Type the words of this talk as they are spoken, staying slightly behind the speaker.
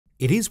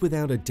It is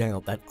without a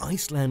doubt that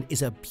Iceland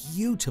is a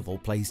beautiful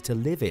place to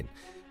live in.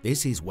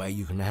 This is where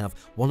you can have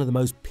one of the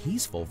most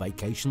peaceful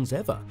vacations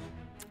ever.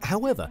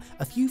 However,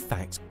 a few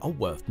facts are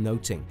worth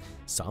noting.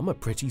 Some are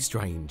pretty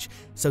strange,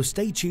 so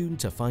stay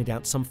tuned to find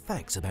out some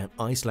facts about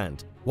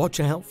Iceland. Watch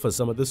out for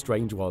some of the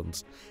strange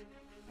ones.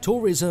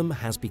 Tourism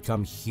has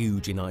become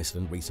huge in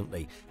Iceland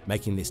recently,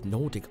 making this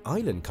Nordic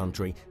island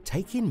country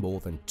take in more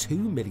than 2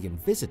 million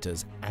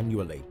visitors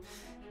annually.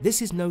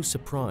 This is no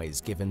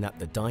surprise given that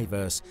the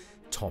diverse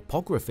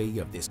topography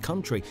of this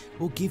country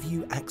will give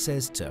you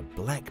access to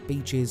black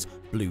beaches,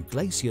 blue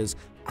glaciers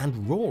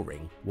and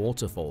roaring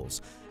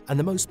waterfalls. And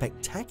the most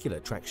spectacular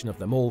attraction of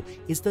them all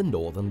is the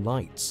Northern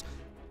Lights.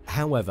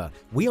 However,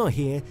 we are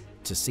here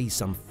to see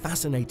some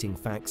fascinating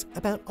facts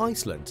about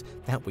Iceland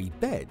that we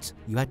bet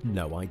you had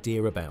no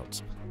idea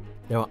about.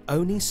 There are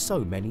only so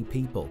many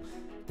people.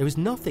 There is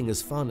nothing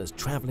as fun as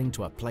traveling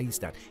to a place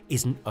that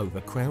isn't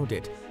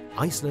overcrowded.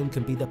 Iceland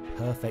can be the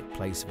perfect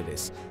place for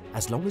this,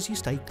 as long as you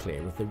stay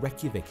clear of the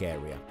Reykjavik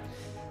area.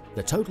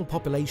 The total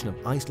population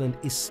of Iceland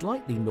is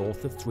slightly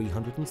north of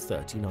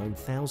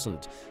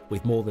 339,000,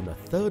 with more than a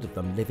third of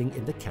them living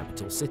in the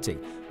capital city.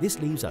 This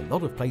leaves a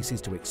lot of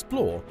places to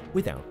explore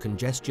without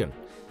congestion.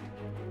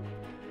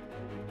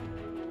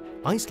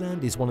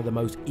 Iceland is one of the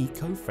most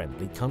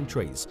eco-friendly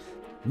countries.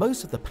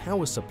 Most of the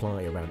power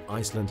supply around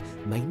Iceland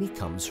mainly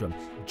comes from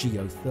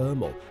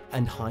geothermal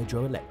and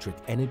hydroelectric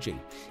energy.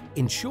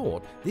 In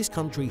short, this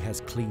country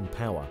has clean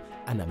power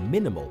and a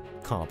minimal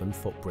carbon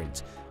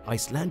footprint.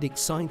 Icelandic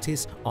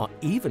scientists are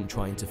even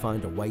trying to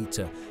find a way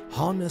to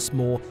harness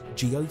more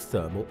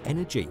geothermal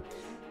energy.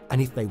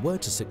 And if they were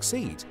to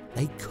succeed,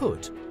 they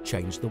could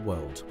change the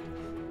world.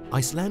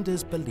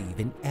 Icelanders believe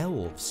in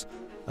elves.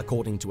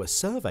 According to a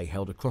survey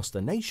held across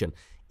the nation,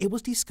 it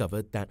was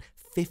discovered that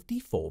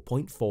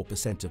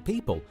 54.4% of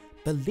people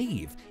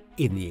believe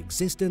in the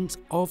existence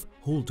of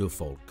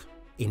huldufólk,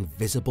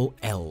 invisible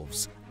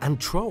elves and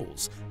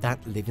trolls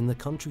that live in the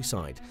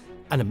countryside.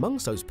 And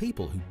amongst those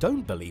people who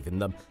don't believe in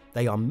them,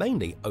 they are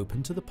mainly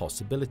open to the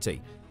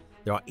possibility.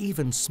 There are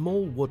even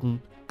small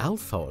wooden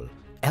alfhol,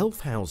 elf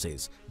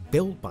houses,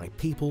 built by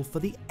people for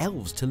the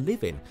elves to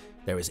live in.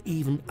 There is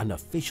even an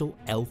official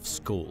elf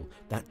school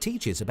that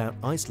teaches about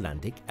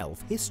Icelandic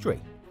elf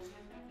history.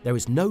 There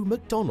is no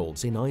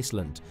McDonald's in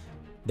Iceland.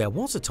 There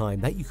was a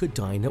time that you could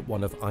dine at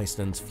one of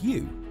Iceland's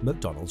few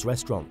McDonald's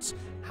restaurants.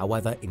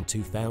 However, in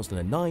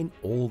 2009,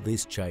 all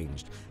this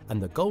changed, and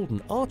the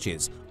Golden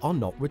Arches are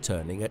not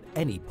returning at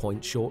any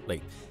point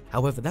shortly.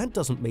 However, that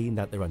doesn't mean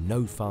that there are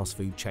no fast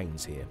food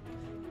chains here.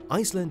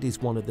 Iceland is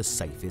one of the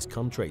safest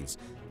countries.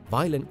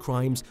 Violent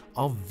crimes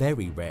are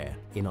very rare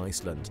in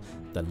Iceland.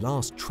 The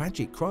last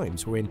tragic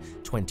crimes were in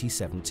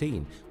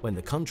 2017, when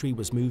the country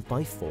was moved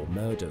by 4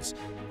 murders.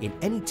 In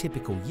any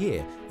typical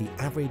year, the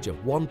average of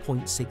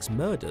 1.6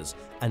 murders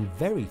and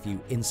very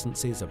few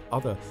instances of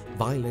other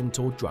violent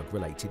or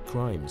drug-related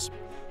crimes.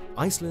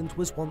 Iceland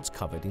was once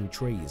covered in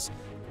trees.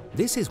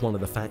 This is one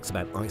of the facts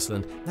about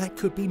Iceland that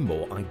could be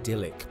more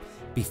idyllic.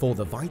 Before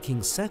the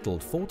Vikings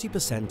settled,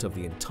 40% of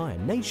the entire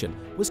nation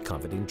was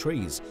covered in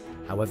trees.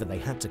 However, they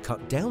had to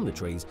cut down the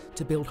trees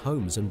to build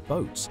homes and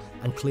boats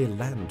and clear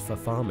land for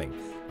farming.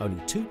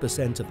 Only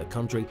 2% of the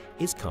country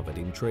is covered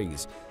in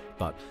trees,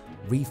 but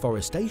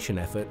reforestation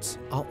efforts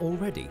are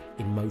already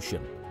in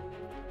motion.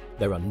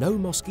 There are no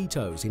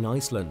mosquitoes in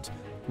Iceland.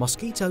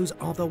 Mosquitoes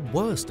are the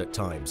worst at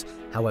times.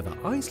 However,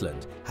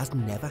 Iceland has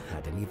never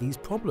had any of these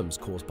problems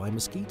caused by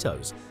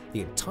mosquitoes.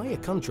 The entire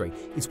country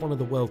is one of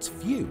the world's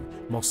few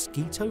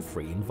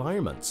mosquito-free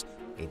environments.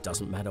 It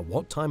doesn't matter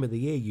what time of the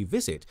year you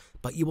visit,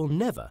 but you will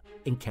never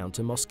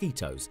encounter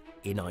mosquitoes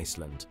in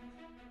Iceland.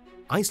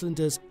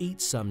 Icelanders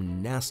eat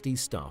some nasty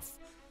stuff.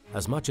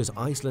 As much as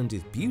Iceland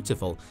is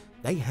beautiful,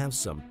 they have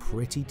some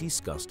pretty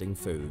disgusting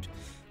food.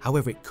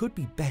 However, it could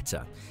be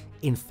better.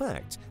 In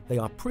fact, they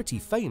are pretty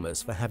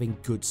famous for having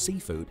good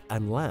seafood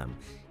and lamb.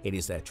 It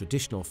is their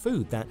traditional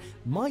food that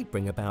might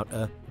bring about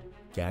a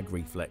gag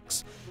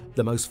reflex.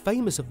 The most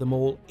famous of them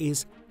all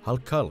is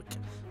halkulk,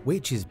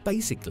 which is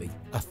basically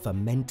a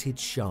fermented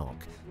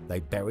shark.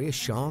 They bury a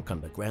shark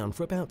underground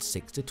for about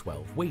 6 to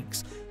 12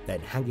 weeks, then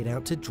hang it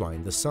out to dry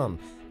in the sun.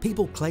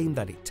 People claim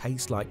that it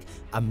tastes like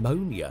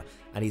ammonia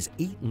and is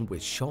eaten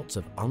with shots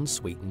of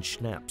unsweetened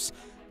schnapps.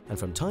 And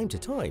from time to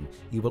time,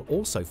 you will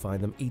also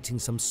find them eating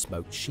some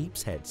smoked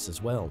sheep's heads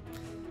as well.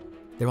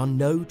 There are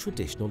no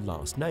traditional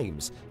last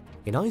names.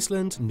 In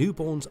Iceland,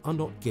 newborns are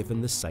not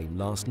given the same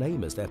last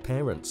name as their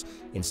parents.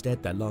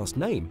 Instead, their last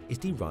name is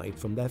derived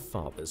from their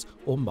father's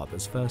or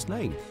mother's first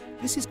name.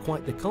 This is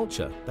quite the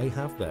culture they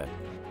have there.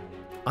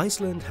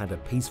 Iceland had a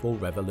peaceful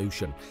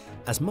revolution.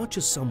 As much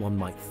as someone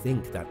might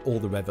think that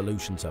all the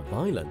revolutions are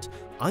violent,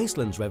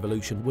 Iceland's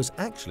revolution was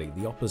actually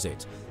the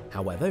opposite.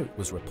 However, it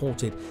was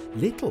reported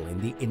little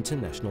in the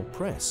international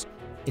press.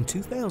 In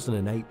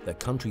 2008, the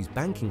country's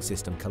banking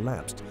system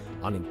collapsed,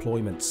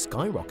 unemployment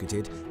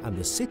skyrocketed, and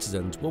the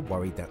citizens were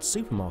worried that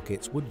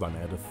supermarkets would run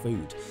out of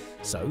food.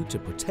 So, to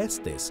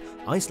protest this,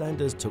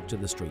 Icelanders took to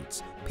the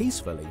streets,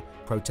 peacefully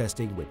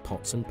protesting with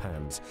pots and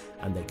pans,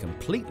 and they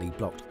completely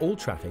blocked all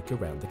traffic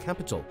around the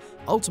capital.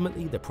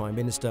 Ultimately, the Prime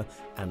Minister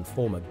and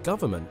former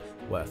government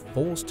were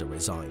forced to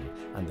resign,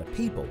 and the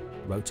people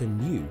wrote a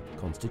new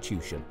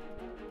constitution.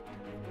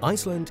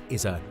 Iceland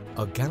is an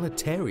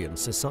egalitarian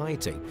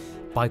society.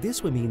 By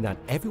this we mean that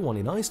everyone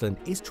in Iceland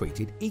is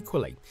treated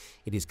equally.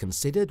 It is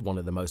considered one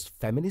of the most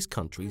feminist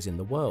countries in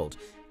the world.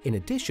 In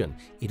addition,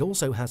 it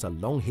also has a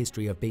long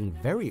history of being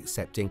very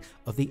accepting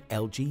of the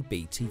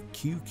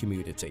LGBTQ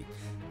community.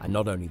 And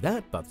not only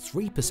that, but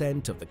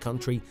 3% of the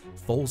country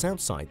falls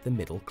outside the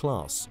middle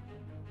class.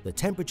 The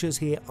temperatures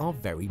here are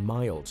very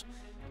mild.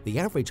 The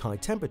average high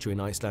temperature in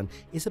Iceland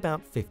is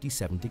about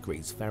 57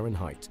 degrees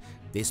Fahrenheit.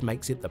 This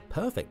makes it the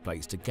perfect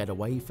place to get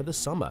away for the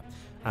summer.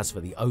 As for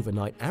the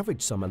overnight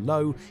average summer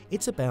low,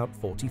 it's about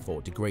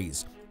 44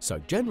 degrees. So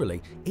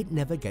generally, it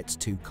never gets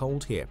too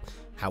cold here.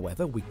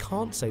 However, we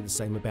can't say the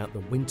same about the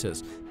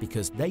winters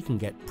because they can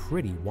get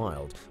pretty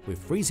wild with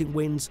freezing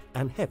winds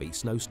and heavy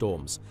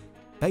snowstorms.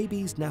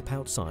 Babies nap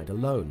outside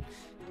alone.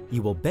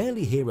 You will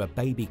barely hear a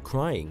baby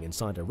crying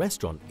inside a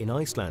restaurant in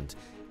Iceland.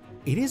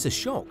 It is a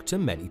shock to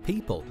many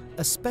people,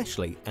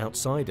 especially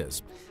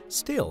outsiders.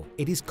 Still,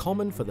 it is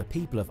common for the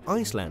people of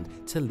Iceland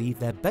to leave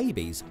their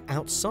babies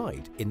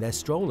outside in their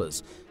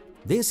strollers.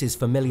 This is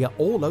familiar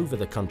all over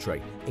the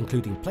country,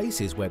 including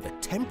places where the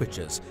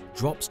temperatures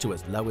drops to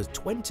as low as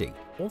 20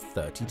 or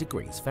 30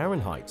 degrees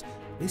Fahrenheit.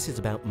 This is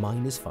about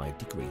 -5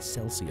 degrees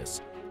Celsius.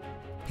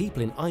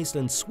 People in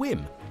Iceland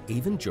swim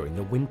even during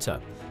the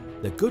winter.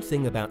 The good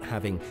thing about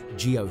having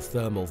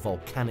geothermal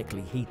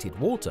volcanically heated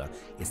water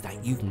is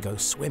that you can go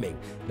swimming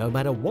no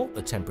matter what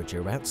the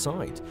temperature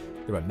outside.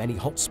 There are many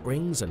hot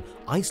springs and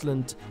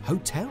Iceland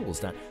hotels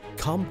that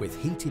come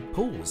with heated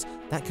pools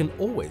that can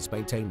always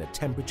maintain a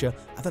temperature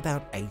of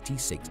about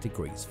 86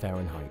 degrees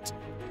Fahrenheit.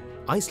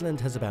 Iceland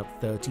has about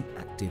 30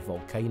 active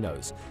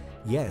volcanoes.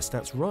 Yes,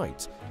 that's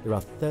right, there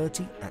are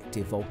 30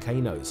 active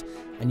volcanoes,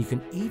 and you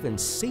can even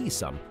see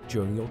some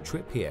during your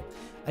trip here.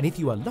 And if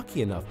you are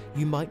lucky enough,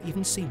 you might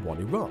even see one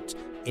erupt.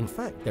 In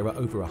fact, there are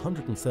over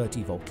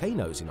 130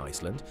 volcanoes in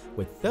Iceland,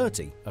 with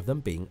 30 of them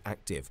being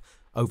active.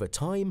 Over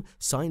time,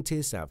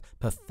 scientists have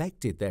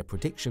perfected their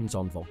predictions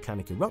on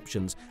volcanic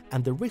eruptions,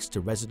 and the risk to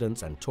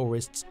residents and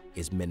tourists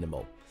is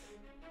minimal.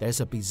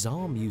 There's a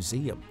bizarre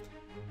museum.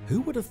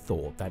 Who would have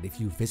thought that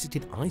if you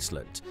visited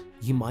Iceland,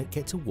 you might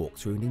get to walk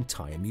through an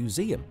entire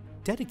museum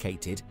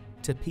dedicated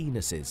to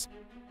penises?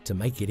 To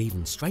make it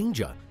even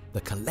stranger,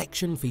 the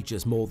collection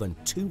features more than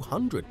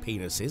 200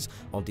 penises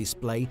on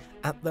display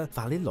at the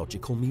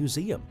Phallological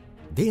Museum.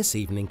 This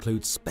even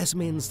includes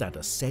specimens that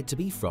are said to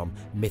be from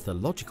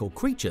mythological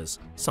creatures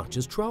such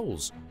as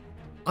trolls.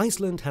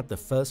 Iceland had the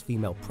first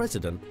female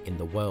president in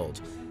the world.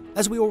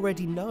 As we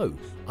already know,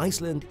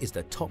 Iceland is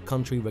the top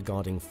country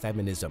regarding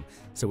feminism,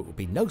 so it would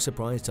be no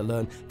surprise to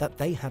learn that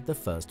they had the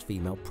first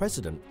female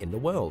president in the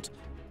world.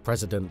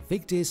 President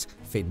Vigdis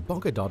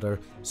Finnbogadóttir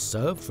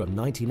served from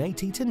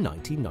 1980 to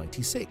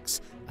 1996,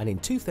 and in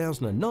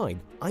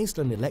 2009,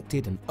 Iceland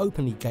elected an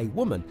openly gay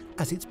woman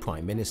as its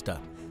prime minister.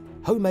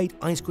 Homemade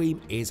ice cream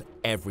is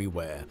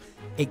everywhere.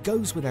 It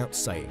goes without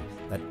saying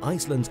that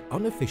Iceland's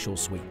unofficial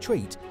sweet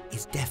treat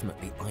is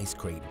definitely ice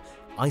cream.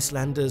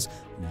 Icelanders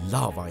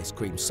love ice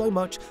cream so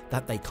much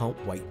that they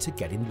can't wait to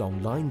get in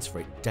long lines for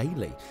it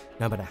daily,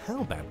 no matter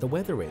how bad the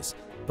weather is.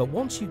 But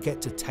once you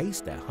get to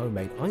taste their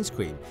homemade ice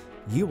cream,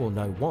 you will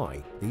know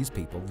why these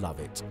people love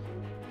it.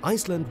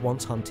 Iceland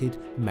once hunted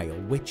male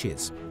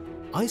witches.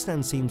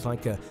 Iceland seems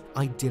like an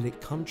idyllic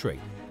country,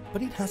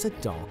 but it has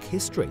a dark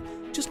history.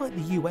 Just like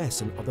the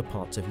US and other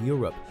parts of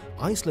Europe,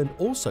 Iceland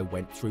also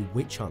went through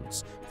witch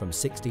hunts from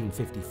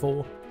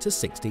 1654 to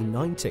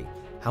 1690.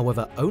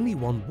 However, only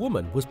one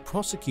woman was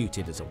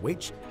prosecuted as a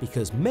witch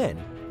because men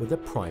were the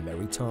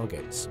primary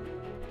targets.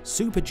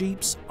 Super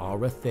jeeps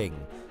are a thing.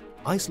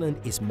 Iceland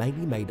is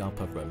mainly made up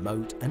of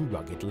remote and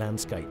rugged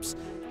landscapes.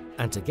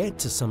 And to get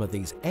to some of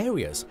these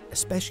areas,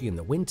 especially in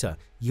the winter,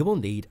 you will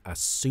need a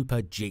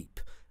super jeep.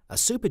 A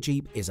super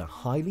jeep is a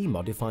highly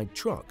modified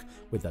truck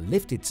with a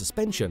lifted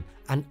suspension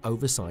and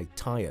oversized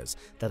tires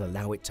that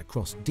allow it to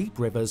cross deep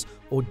rivers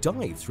or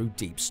dive through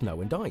deep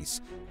snow and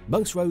ice.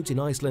 Most roads in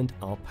Iceland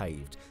are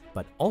paved,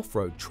 but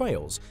off-road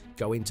trails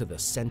go into the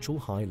central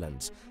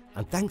highlands.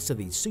 And thanks to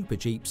these super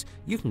jeeps,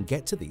 you can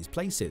get to these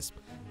places.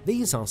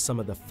 These are some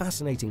of the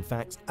fascinating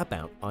facts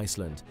about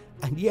Iceland.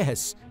 And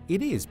yes,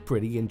 it is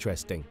pretty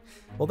interesting.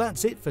 Well,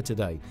 that's it for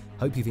today.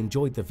 Hope you've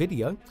enjoyed the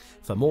video.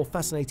 For more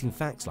fascinating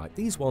facts like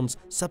these ones,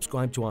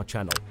 subscribe to our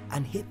channel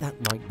and hit that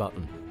like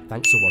button.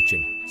 Thanks for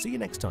watching. See you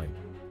next time.